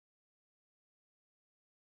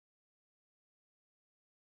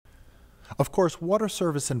Of course, water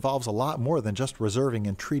service involves a lot more than just reserving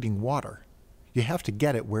and treating water. You have to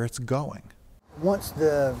get it where it's going. Once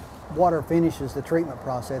the water finishes the treatment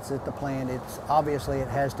process at the plant, obviously it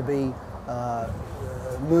has to be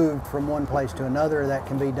moved from one place to another. That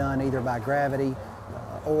can be done either by gravity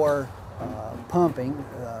or pumping.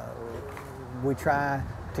 We try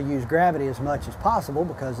to use gravity as much as possible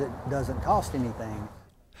because it doesn't cost anything.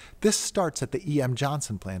 This starts at the E.M.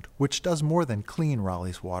 Johnson plant, which does more than clean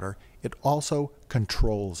Raleigh's water. It also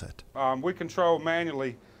controls it. We control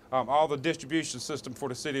manually all the distribution system for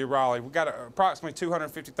the city of Raleigh. We've got approximately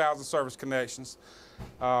 250,000 service connections.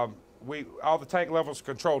 All the tank levels are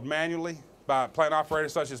controlled manually by plant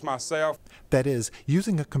operators such as myself. That is,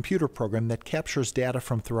 using a computer program that captures data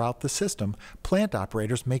from throughout the system, plant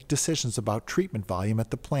operators make decisions about treatment volume at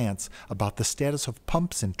the plants, about the status of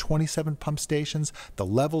pumps in 27 pump stations, the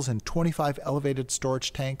levels in 25 elevated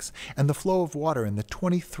storage tanks, and the flow of water in the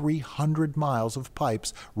 2,300 miles of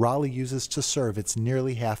pipes Raleigh uses to serve its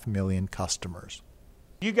nearly 500,000 customers.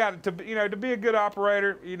 You got to be a good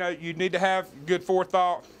operator, you need to have good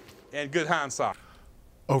forethought and good hindsight.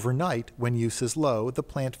 Overnight, when use is low, the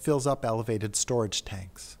plant fills up elevated storage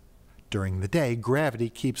tanks. During the day, gravity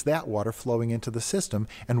keeps that water flowing into the system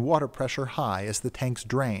and water pressure high as the tanks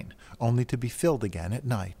drain, only to be filled again at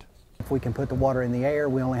night. If we can put the water in the air,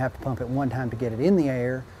 we only have to pump it one time to get it in the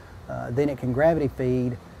air. Then it can gravity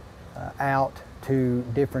feed out to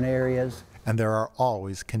different areas. And there are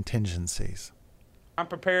always contingencies. I'm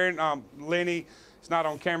preparing, Lenny, it's not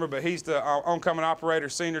on camera, but he's the oncoming operator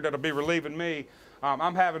senior that'll be relieving me.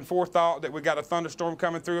 I'm having forethought that we got a thunderstorm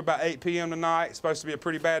coming through about 8 p.m. tonight. It's supposed to be a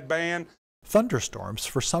pretty bad band. Thunderstorms,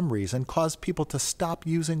 for some reason, cause people to stop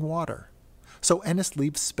using water. So Ennis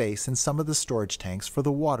leaves space in some of the storage tanks for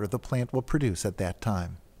the water the plant will produce at that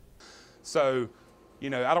time. So, I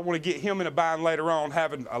don't want to get him in a bind later on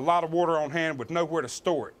having a lot of water on hand with nowhere to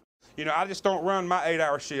store it. I just don't run my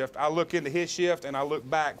 8-hour shift. I look into his shift and I look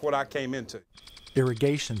back what I came into.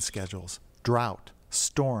 Irrigation schedules, drought,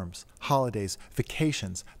 storms, holidays,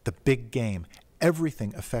 vacations, the big game,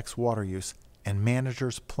 everything affects water use, and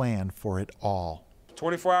managers plan for it all.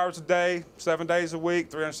 24 hours a day, 7 days a week,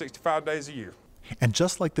 365 days a year. And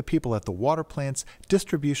just like the people at the water plants,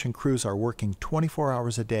 distribution crews are working 24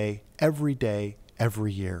 hours a day, every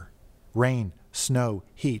year. Rain, snow,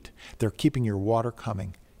 heat, they're keeping your water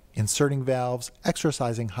coming, inserting valves,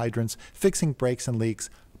 exercising hydrants, fixing breaks and leaks,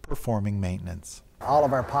 performing maintenance. All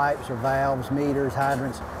of our pipes or valves, meters,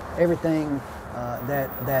 hydrants, everything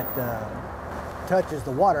that touches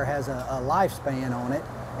the water has a lifespan on it,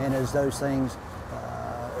 and as those things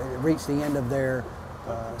reach the end of their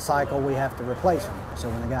cycle, we have to replace them. So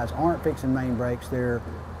when the guys aren't fixing main breaks, they're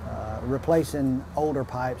replacing older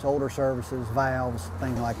pipes, older services, valves,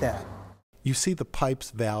 things like that. You see the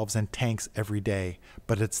pipes, valves, and tanks every day,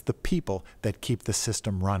 but it's the people that keep the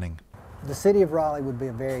system running. The city of Raleigh would be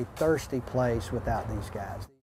a very thirsty place without these guys.